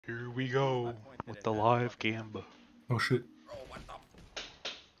Here we go with the live Gamba. Oh shit.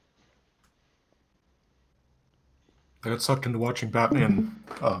 I got sucked into watching Batman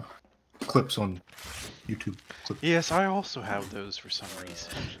clips on YouTube. Yes, I also have those for some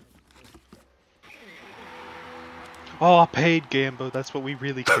reason. Oh, paid Gamba, that's what we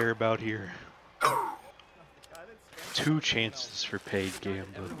really care about here. 2 chances for paid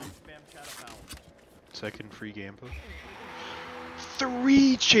Gamba. Second free Gamba.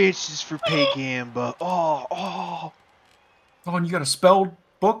 3 chances for paid Gamba. Oh. Oh, and you got a spelled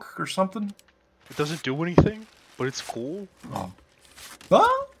book or something? It doesn't do anything, but it's cool. Oh.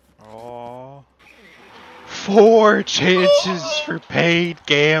 Huh? Oh. 4 chances for paid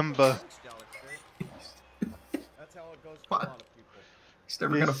Gamba. What? He's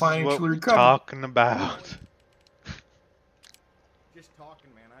never gonna financially recover. recover. Talking about. Just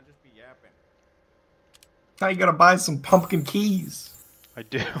talking, man. I just be yapping. Now you gotta buy some pumpkin keys. I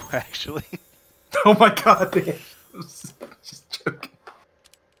do actually. Oh my god, man. I was just joking.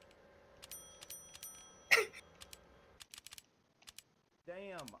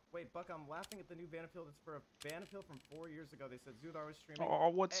 Damn. Wait, Buck, I'm laughing at the new Battlefield. It's for a Battlefield from 4 years ago. They said Zudar was streaming. Oh,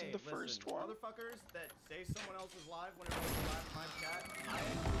 what's hey, in the listen, first one? Motherfuckers that say someone else is live when everyone's live in my chat, I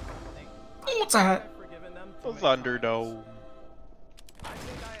actually think What's that? I've forgiven them The too many Thunderdome. times.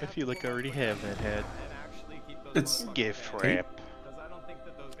 I feel like I already have that head. And actually keep those It's motherfuckers Gift banned, wrap. 'cause I don't think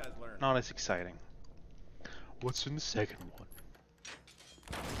that those guys learn. Not as exciting. What's in the second one?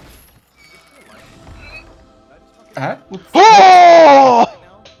 That? Oh!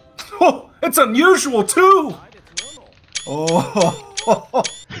 Oh, it's unusual too. Oh.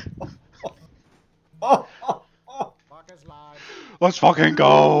 Let's fucking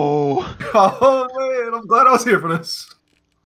go! Oh man, I'm glad I was here for this.